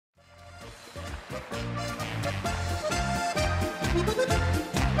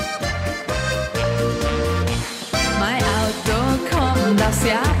Mein Auto kommt aus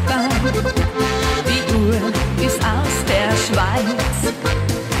Japan, die Uhr ist aus der Schweiz.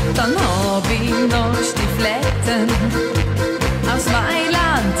 Dann hab ich noch Stiefeletten aus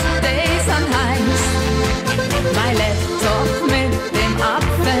Mailand, die sind heiß. Mein Laptop mit dem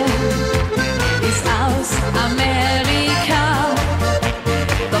Apfel ist aus Amerika.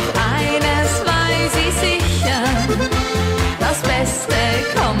 Doch eines weiß ich sicher, das Beste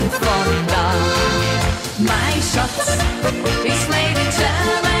kommt von da. Mein Schatz ist made in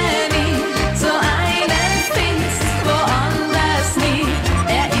Germany, so einen findest woanders nie.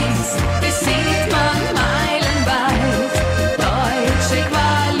 Er ist, das sieht man meilenweit, deutsche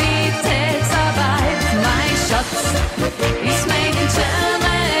Qualitätsarbeit. Mein Schatz ist made in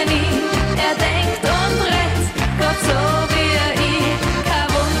Germany, er denkt und redet, Gott so wie ich. Kein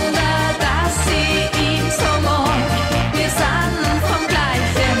Wunder, dass ich ihn so mag, wir sind vom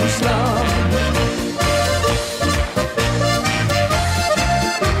gleichen Schlag.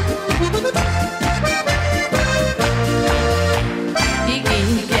 Ich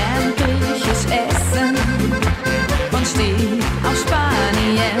geh gern griechisch essen und steh auf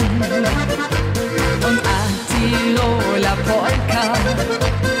Spanien und a Tiroler Polka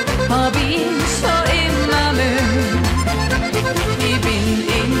hab ich schon immer mögen. Ich bin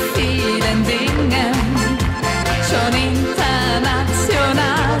in vielen Dingen schon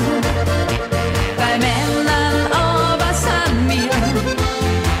international, bei Männern aber sind mir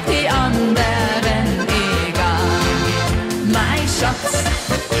die anderen egal. Mein Schatz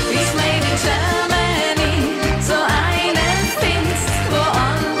ist made in Germany, so einen findest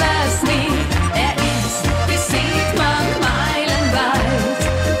woanders nie. Er ist, das sieht man meilenweit,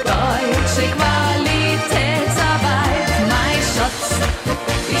 deutsche Qualitätsarbeit. Mein Schatz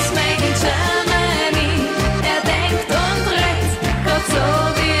ist made in Germany, er denkt und redet, Gott so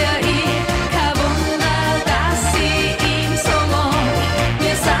wie ich. Kein Wunder, dass ich ihn so mag,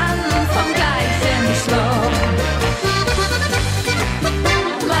 wir sind vom gleichen Schlag.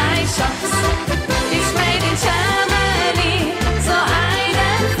 Mein Schatz ist made in Germany, so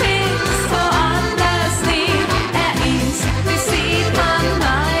einen findest woanders nie. Er ist, das sieht man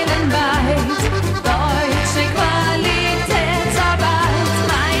meilenweit, deutsche Qualitätsarbeit.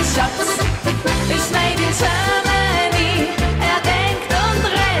 Mein Schatz ist made in Germany, er denkt und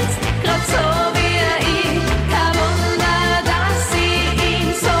redet, grad so wie ich. Kein Wunder, dass ich ihn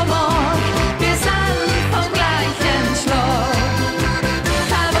so mag, wir sind vom gleichen Schlag.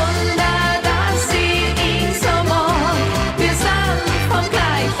 Kein Wunder, dass ich ihn so mag, wir sind vom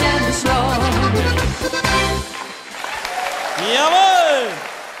gleichen Schlag. Jawohl!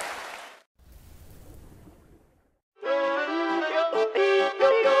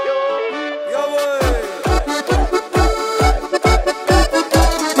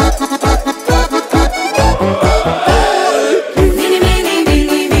 Vini, vini,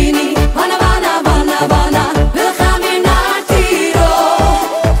 vini, vini, wanna, wanna, wanna, wanna, we gaan weer naar Tirol.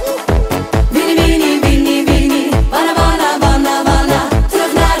 Vini, vini, vini, vini, wanna, wanna, wanna, wanna,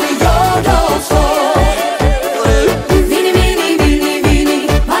 terug naar de jodelschool. Vini, vini, vini, vini,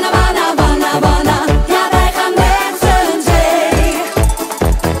 wanna, wanna, wanna, wanna, ja wij gaan met z'n zee.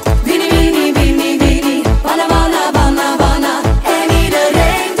 Vini, vini, vini, vini, wanna, wanna, wanna, wanna, en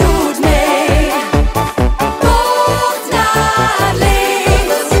iedereen doet mee. Bocht naar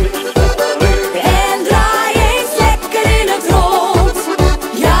links en draai eens lekker in het rond.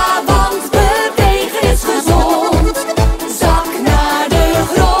 Ja, want bewegen is gezond. Zak naar de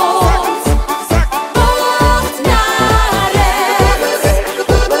grond. Bocht naar rechts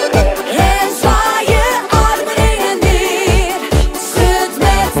en zwaai je armen heen en weer. Schud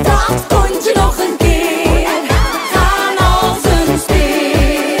met dat kontje nog een keer. Gaan als een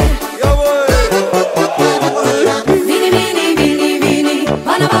speer. Vini, vini, vini, vini,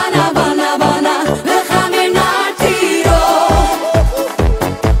 wanna, wanna, wanna, wanna, we gaan weer naar Tirol.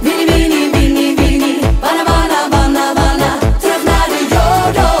 Vini, vini, vini, vini, wanna, wanna, wanna, wanna, terug naar de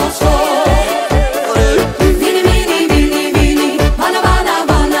jodelschool. Vini, vini, vini, vini, wanna, wanna,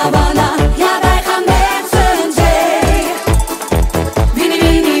 wanna, wanna, ja wij gaan met z'n zee. Vini,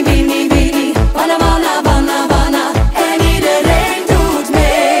 vini, vini, vini,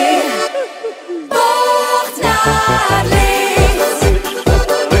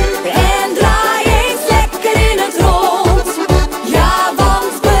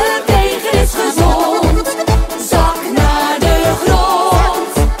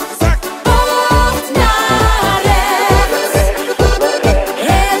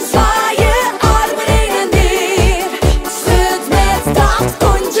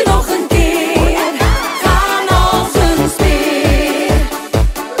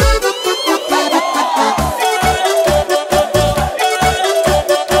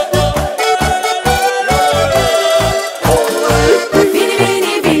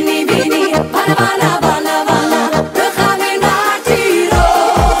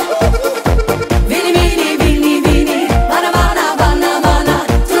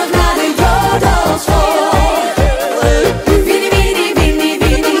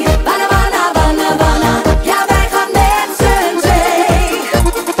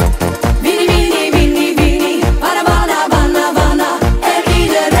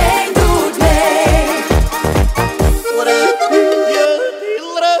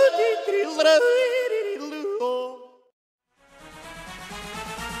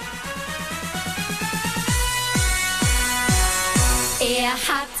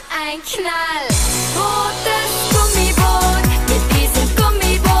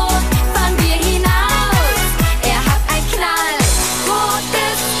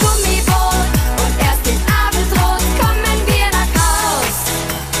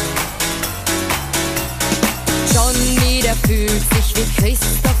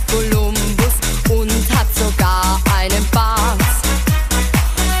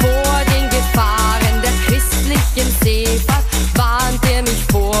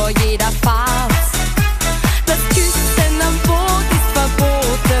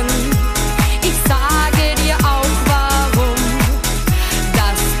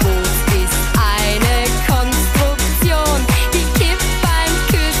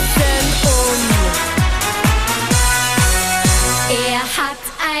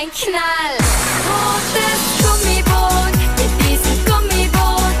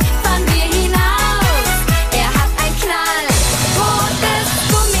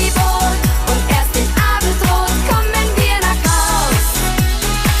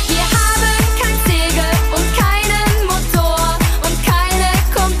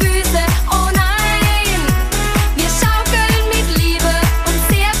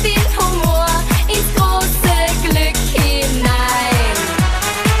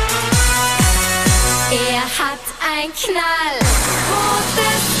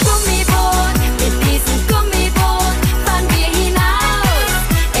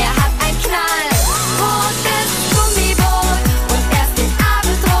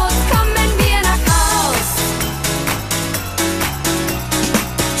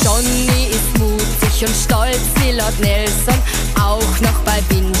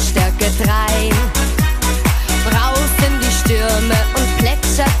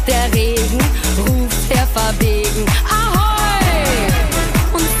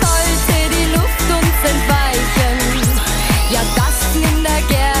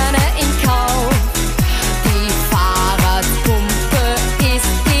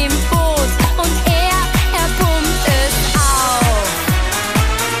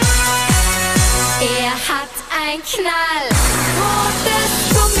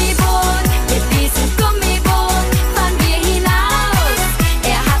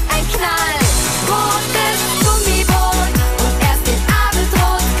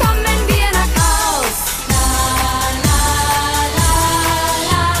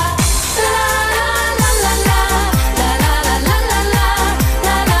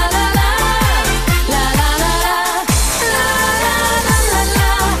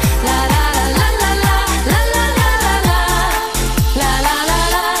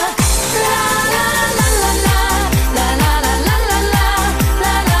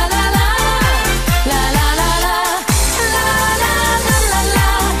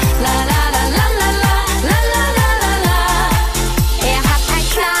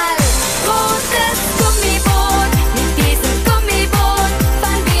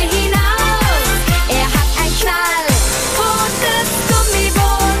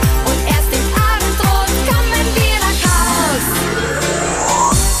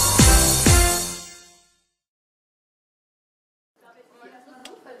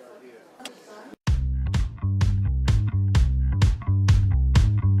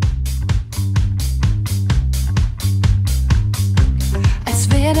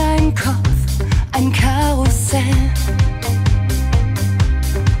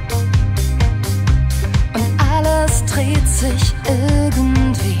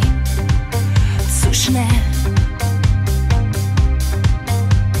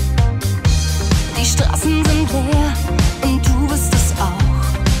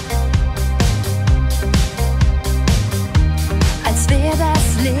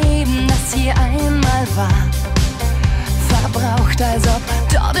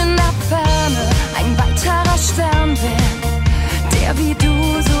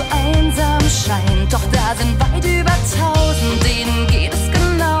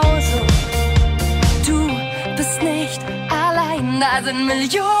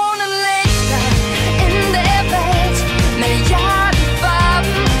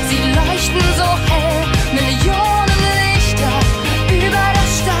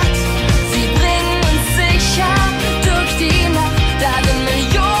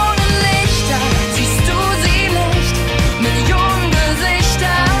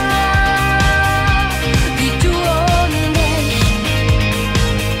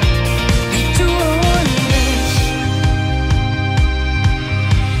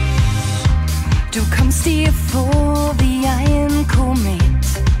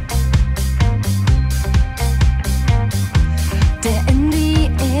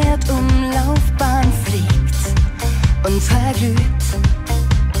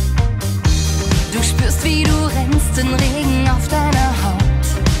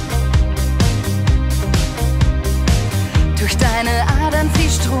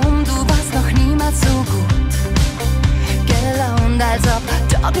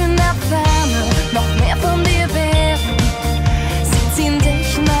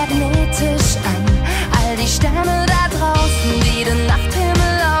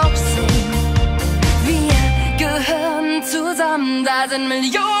 sind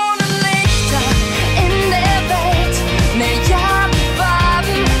Millionen Lichter in der Welt, Milliarden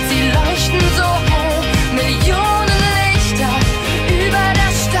Farben, sie leuchten so hell. Millionen Lichter über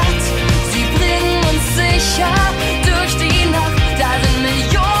der Stadt, sie bringen uns sicher durch die Nacht. Da sind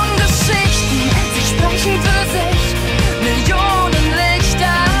Millionen Geschichten, sie sprechen für sich. Millionen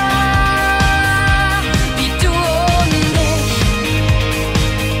Lichter, wie du und ich,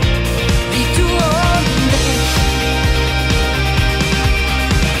 wie du und ich.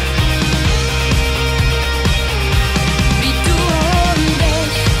 Wie du und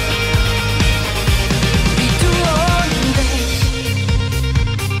ich, wie du und ich.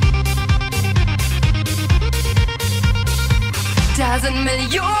 Da sind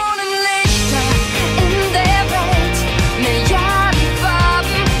Millionen Lichter in der Welt, Milliarden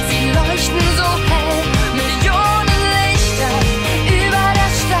Farben, sie leuchten so hell. Millionen Lichter über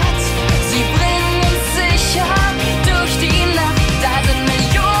der Stadt, sie bringen uns sicher durch die Nacht. Da sind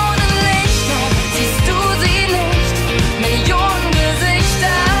Millionen Lichter, siehst du sie nicht? Millionen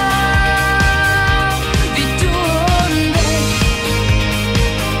Gesichter, wie du und ich,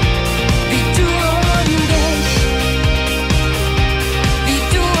 wie du und ich, wie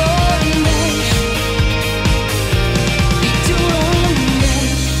du und ich, wie du und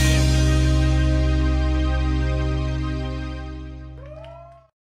ich.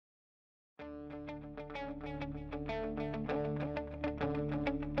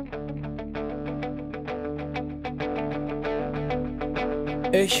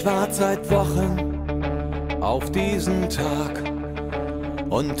 Ich wart seit Wochen auf diesen Tag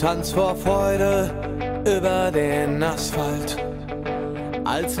und tanz vor Freude über den Asphalt.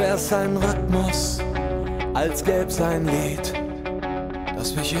 Als wär's ein Rhythmus, als gäb's ein Lied,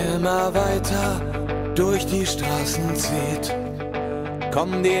 das mich immer weiter durch die Straßen zieht.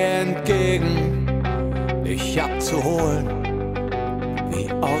 Komm dir entgegen, dich abzuholen, wie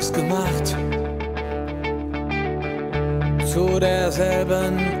ausgemacht. Zu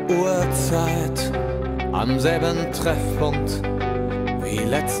derselben Uhrzeit, am selben Treffpunkt wie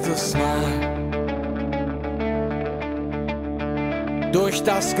letztes Mal. Durch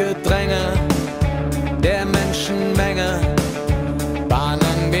das Gedränge der Menschenmenge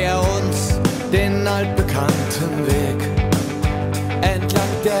bahnen wir uns den altbekannten Weg.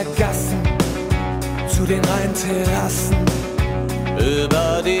 Entlang der Gassen zu den Rheinterrassen,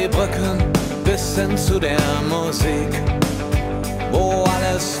 über die Brücken bis hin zu der Musik. Wo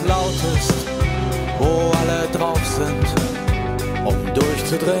alles laut ist, wo alle drauf sind, um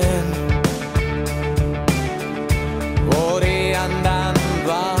durchzudrehen. Wo die anderen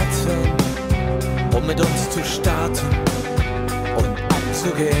warten, um mit uns zu starten und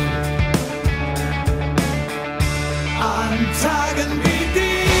abzugehen. An Tagen wie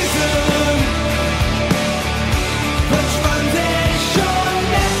diesen wünscht man sich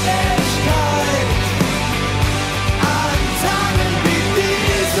Unendlichkeit. An Tagen wie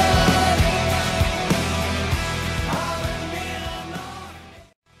diesen haben wir noch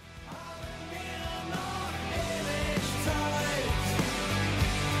ewig Zeit.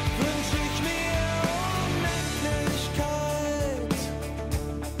 Wünsch ich mir Unendlichkeit.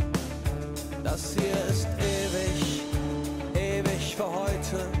 Das hier ist ewig, ewig für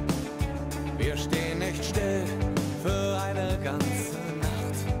heute. Wir stehen nicht still.